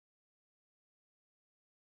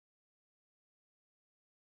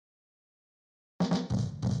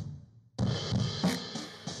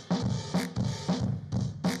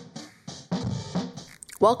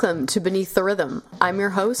Welcome to Beneath the Rhythm. I'm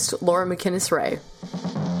your host, Laura McInnes-Ray.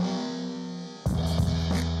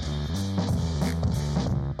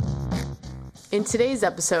 In today's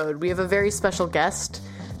episode, we have a very special guest,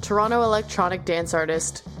 Toronto electronic dance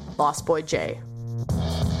artist, LOSTBOYJAY.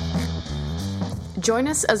 Join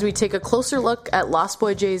us as we take a closer look at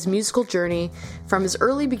LOSTBOYJAY's musical journey from his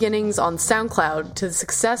early beginnings on SoundCloud to the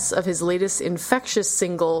success of his latest infectious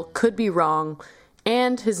single, Could Be Wrong,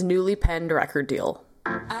 and his newly penned record deal.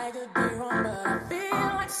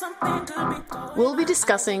 We'll be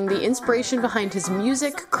discussing the inspiration behind his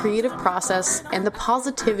music, creative process, and the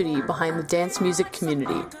positivity behind the dance music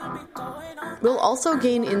community. We'll also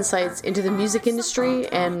gain insights into the music industry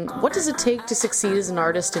and what does it take to succeed as an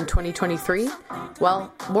artist in 2023?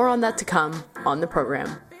 Well, more on that to come on the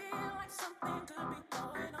program.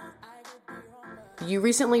 You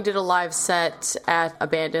recently did a live set at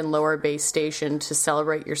abandoned Lower Bay Station to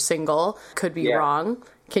celebrate your single, Could Be Wrong.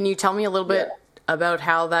 Can you tell me a little bit about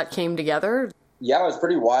how that came together? Yeah, it was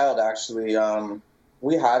pretty wild, actually.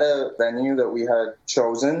 We had a venue that we had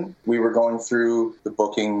chosen. We were going through the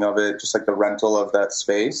booking of it, just like the rental of that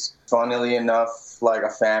space. Funnily enough, like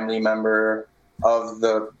a family member of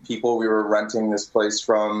the people we were renting this place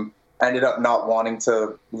from ended up not wanting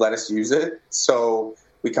to let us use it. So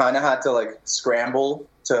we kind of had to like scramble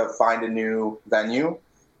to find a new venue.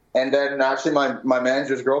 And then actually my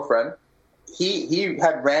manager's girlfriend, he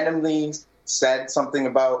had randomly said something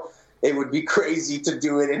about it would be crazy to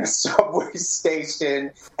do it in a subway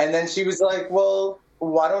station. And then she was like, well,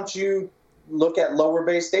 why don't you look at Lower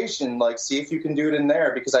Bay Station? Like, see if you can do it in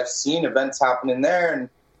there, because I've seen events happen in there. And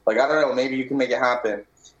like, I don't know, maybe you can make it happen.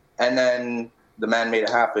 And then the man made it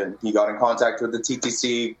happen. He got in contact with the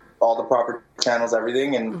TTC, all the proper channels,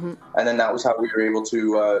 everything. And then that was how we were able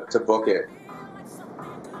to book it.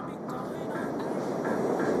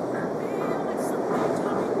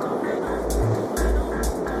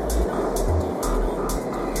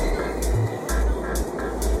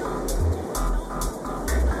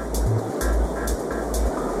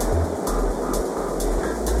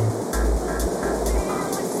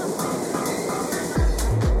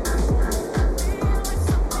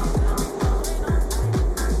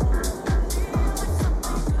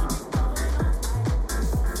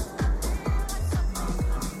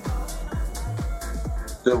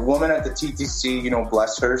 The woman at the TTC,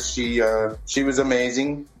 bless her, she was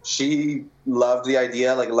amazing. She loved the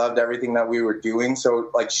idea, loved everything that we were doing.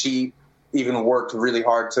 So, she even worked really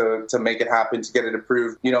hard to make it happen, to get it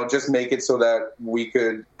approved, just make it so that we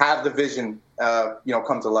could have the vision,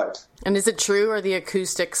 come to life. And is it true? Are the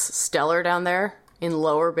acoustics stellar down there in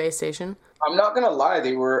Lower Bay Station? I'm not going to lie.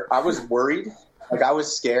 I was worried. I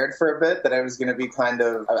was scared for a bit that I was going to be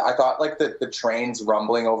I thought the trains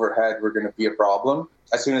rumbling overhead were going to be a problem.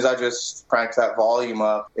 As soon as I just cranked that volume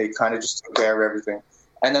up, it kind of just took care of everything.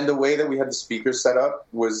 And then the way that we had the speakers set up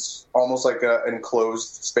was almost like an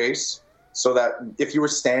enclosed space, so that if you were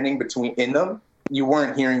standing in them, you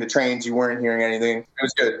weren't hearing the trains, you weren't hearing anything. It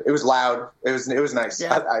was good. It was loud. It was nice.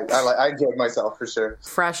 Yeah. I enjoyed myself for sure.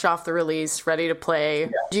 Fresh off the release, ready to play.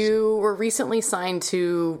 Yes. You were recently signed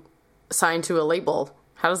to a label.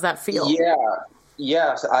 How does that feel?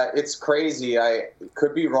 Yeah, it's crazy. I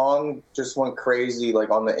Could Be Wrong just went crazy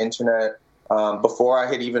on the internet before I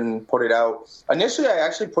had even put it out. Initially, I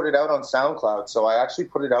actually put it out on SoundCloud. So I actually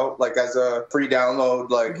put it out as a free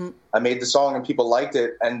download. I made the song and people liked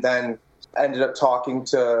it, and then ended up talking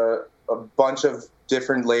to a bunch of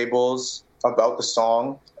different labels about the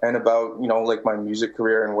song and about my music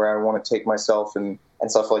career and where I want to take myself and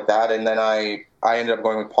stuff like that. And then I ended up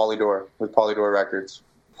going with Polydor Records.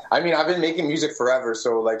 I mean, I've been making music forever,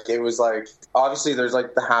 so it was obviously there's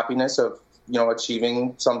the happiness of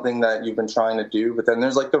achieving something that you've been trying to do, but then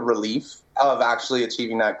there's the relief of actually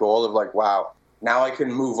achieving that goal of wow, now I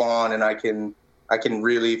can move on and I can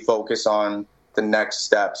really focus on the next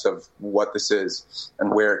steps of what this is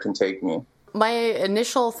and where it can take me. My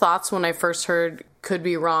initial thoughts when I first heard Could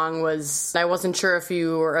Be Wrong was I wasn't sure if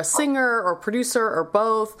you were a singer or producer or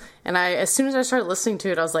both. And as soon as I started listening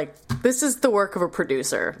to it, I was like, this is the work of a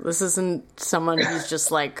producer. This isn't someone who's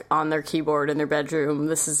just on their keyboard in their bedroom.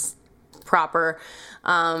 This is proper.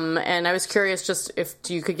 And I was curious just if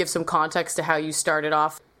you could give some context to how you started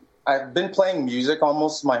off. I've been playing music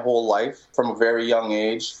almost my whole life from a very young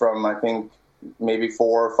age, from I think maybe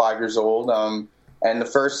 4 or 5 years old. And the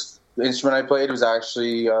first instrument I played was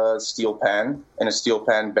actually steel pan in a steel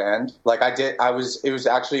pan band. It was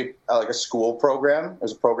actually a school program. It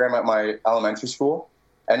was a program at my elementary school.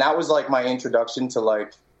 And that was my introduction to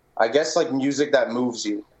I guess music that moves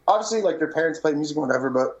you. obviously, like, your parents play music or whatever,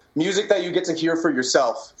 but music that you get to hear for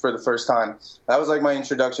yourself for the first time. That was, like, my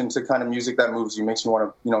introduction to kind of music that moves you, makes you want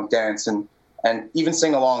to, you know, dance and even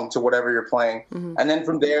sing along to whatever you're playing. Mm-hmm. And then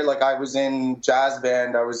from there, like, I was in jazz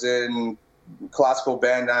band, I was in classical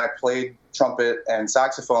band, and I played trumpet and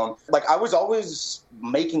saxophone. Like, I was always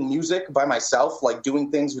making music by myself, like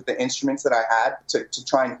doing things with the instruments that I had to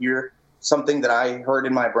try and hear something that I heard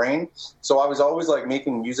in my brain. So I was always like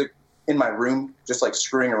making music in my room, just like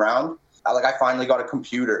screwing around. I finally got a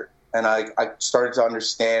computer, and I started to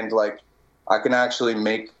understand, like, I can actually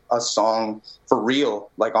make a song for real,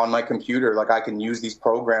 like on my computer. Like, I can use these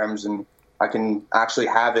programs and I can actually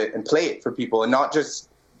have it and play it for people, and not just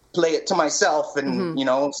play it to myself and, you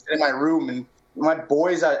know, sit in my room. And my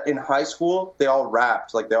boys in high school, they all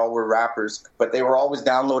rapped, like they all were rappers, but they were always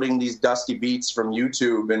downloading these dusty beats from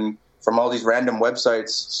YouTube and from all these random websites.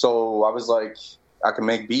 So I was like, I can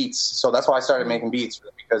make beats. So that's why I started making beats,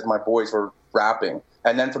 because my boys were rapping.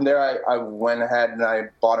 And then from there, I went ahead and I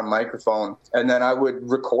bought a microphone, and then I would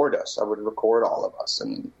record us. I would record all of us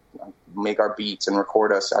and make our beats and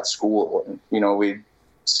record us at school. And, you know, we'd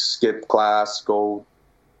skip class, go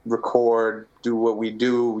record, do what we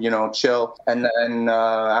do, you know, chill. And then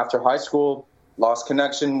after high school, lost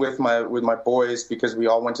connection with my boys because we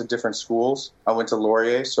all went to different schools. I went to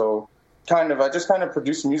Laurier, so I just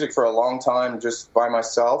produced music for a long time just by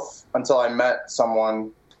myself until I met someone.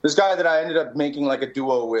 This guy that I ended up making like a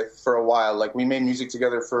duo with for a while. Like, we made music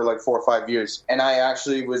together for like 4 or 5 years. And I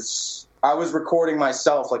was recording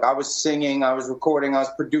myself. Like, I was singing, I was recording, I was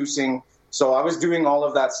producing. So I was doing all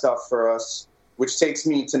of that stuff for us, which takes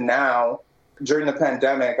me to now. During the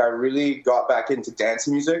pandemic, I really got back into dance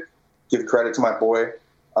music. Give credit to my boy,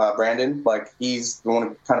 Brandon. Like, he's the one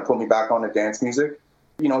who kind of put me back onto dance music.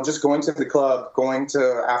 You know, just going to the club, going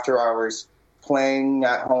to after hours, playing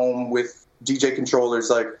at home with DJ controllers.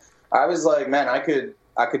 Like, I was like, man, I could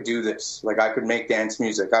do this. Like, I could make dance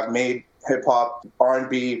music. I've made hip hop,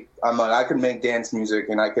 R&B. I'm like, I could make dance music,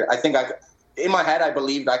 and in my head, I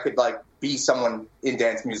believed I could like be someone in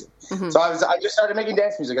dance music. Mm-hmm. So I just started making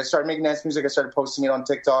dance music. I started posting it on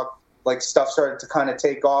TikTok. Like, stuff started to kind of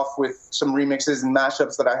take off with some remixes and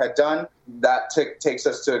mashups that I had done. That takes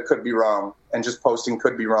us to Could Be Wrong, and just posting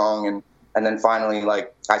Could Be Wrong. And then finally,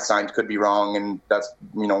 like, I signed Could Be Wrong, and that's,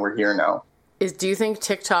 you know, we're here now. Do you think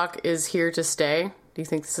TikTok is here to stay? Do you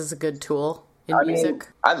think this is a good tool in music?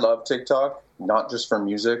 I love TikTok, not just for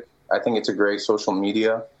music. I think it's a great social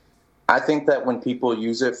media. I think that when people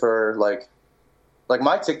use it for, like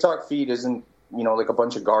my TikTok feed isn't, you know, like a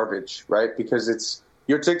bunch of garbage, right? Because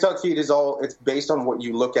your TikTok feed it's based on what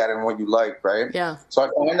you look at and what you like, right? Yeah. So I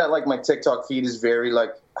find that, like, my TikTok feed is very,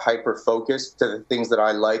 like, hyper-focused to the things that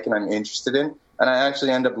I like and I'm interested in. And I actually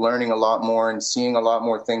end up learning a lot more and seeing a lot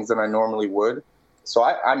more things than I normally would. So,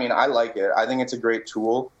 I mean, I like it. I think it's a great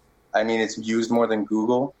tool. I mean, it's used more than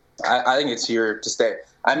Google. I think it's here to stay.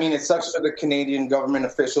 I mean, it sucks for the Canadian government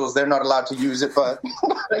officials. They're not allowed to use it, but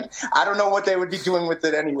I don't know what they would be doing with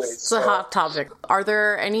it anyways. It's a hot topic. Are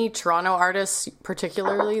there any Toronto artists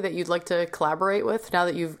particularly that you'd like to collaborate with now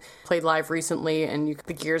that you've played live recently and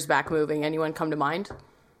the gear's back moving? Anyone come to mind?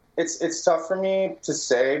 It's tough for me to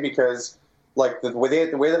say because, like, the way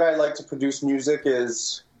that I like to produce music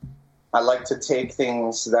is I like to take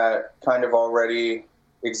things that kind of already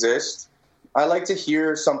exist. I like to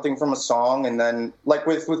hear something from a song, and then, like,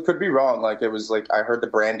 with Could Be Wrong, like, it was like I heard the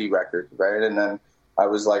Brandy record, right? And then I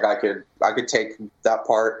was like, I could take that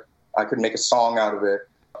part, I could make a song out of it.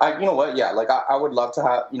 You know what? Yeah, like, I would love to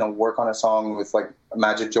have, you know, work on a song with, like,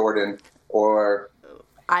 Magic Jordan or...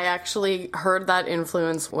 I actually heard that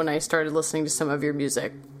influence when I started listening to some of your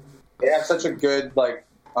music. They have such a good, like,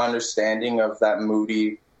 understanding of that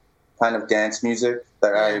moody kind of dance music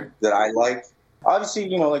that I like. Obviously,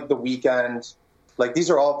 you know, like The Weeknd, like, these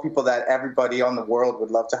are all people that everybody on the world would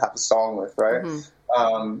love to have a song with, right?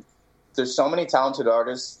 Mm-hmm. There's so many talented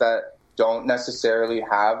artists that don't necessarily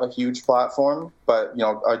have a huge platform, but, you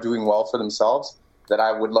know, are doing well for themselves that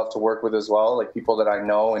I would love to work with as well, like people that I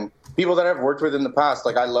know and people that I've worked with in the past.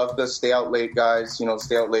 Like, I love the Stay Out Late guys, you know,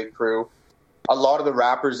 Stay Out Late crew. A lot of the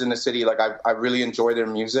rappers in the city, like, I really enjoy their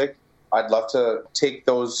music. I'd love to take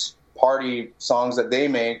those party songs that they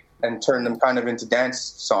make and turn them kind of into dance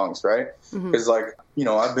songs, right? Because, like, you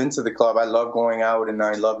know, I've been to the club. I love going out and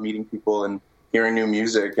I love meeting people and hearing new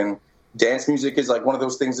music. And dance music is, like, one of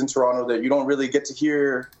those things in Toronto that you don't really get to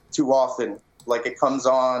hear too often. Like, it comes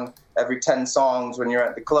on every 10 songs when you're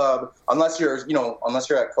at the club, unless you're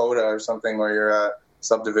at Coda or something, or you're at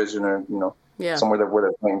Subdivision or, you know, somewhere where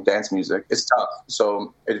they're playing dance music. It's tough.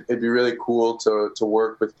 So it'd be really cool to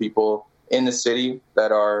work with people in the city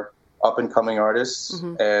that are up-and-coming artists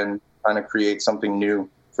and kind of create something new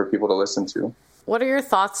for people to listen to. What are your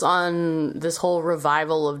thoughts on this whole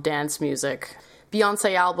revival of dance music?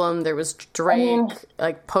 Beyonce album, there was Drake,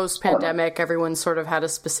 like post-pandemic, everyone sort of had a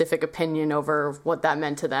specific opinion over what that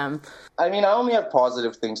meant to them. I mean, I only have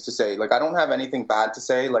positive things to say. Like, I don't have anything bad to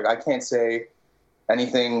say. Like, I can't say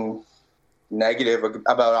anything negative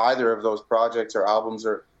about either of those projects or albums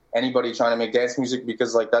or anybody trying to make dance music,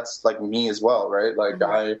 because like that's like me as well, right? Like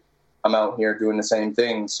I'm out here doing the same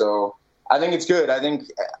thing. So I think it's good. I think,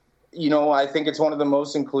 I think it's one of the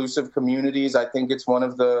most inclusive communities. I think it's one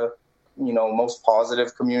of the, most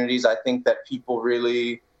positive communities. I think that people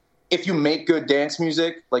really, if you make good dance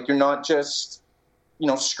music, like you're not just,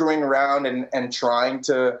 screwing around and trying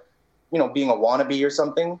to, being a wannabe or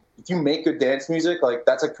something. If you make good dance music, like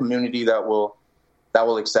that's a community that will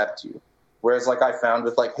accept you. Whereas like I found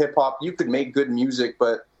with like hip hop, you could make good music,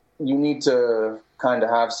 but you need to kind of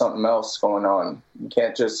have something else going on. You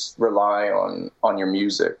can't just rely on your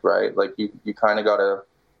music, right? Like you kind of gotta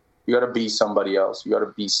be somebody else. You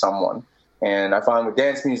gotta be someone. And I find with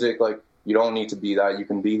dance music, like you don't need to be that. You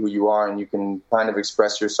can be who you are, and you can kind of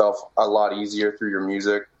express yourself a lot easier through your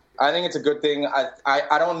music. I think it's a good thing.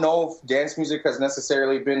 I don't know if dance music has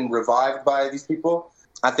necessarily been revived by these people.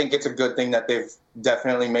 I think it's a good thing that they've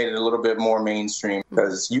definitely made it a little bit more mainstream,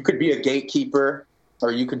 because you could be a gatekeeper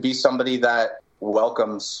or you could be somebody that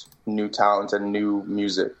welcomes new talent and new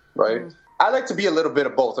music, right? I like to be a little bit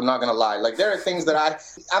of both. I'm not going to lie. Like there are things that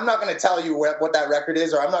I'm not going to tell you what that record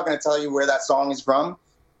is, or I'm not going to tell you where that song is from.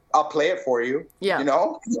 I'll play it for you. Yeah.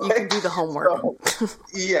 You can do the homework. So,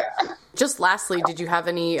 yeah. Just lastly, did you have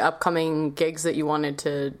any upcoming gigs that you wanted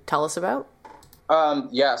to tell us about?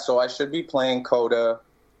 Yeah, so I should be playing Coda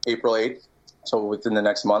April 8th, so within the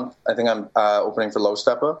next month. I think I'm opening for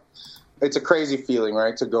LOSTBOYJAY. It's a crazy feeling,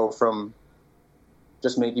 right, to go from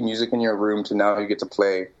just making music in your room to now you get to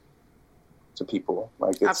play to people.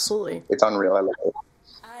 Like Absolutely. It's unreal. I love it.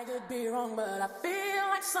 I could be wrong, but I feel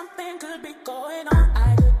like something could be going on.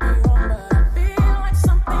 I could be wrong, but I feel like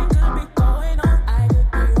something could be going on. I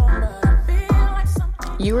could be wrong, but I feel like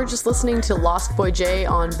something. You were just listening to LOSTBOYJAY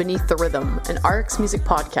on Beneath the Rhythm, an RX music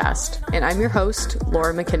podcast, and I'm your host,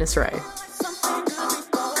 Laura McInnes-Ray.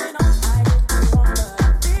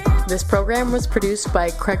 This program was produced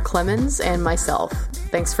by Craig Clemens and myself.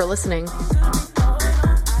 Thanks for listening.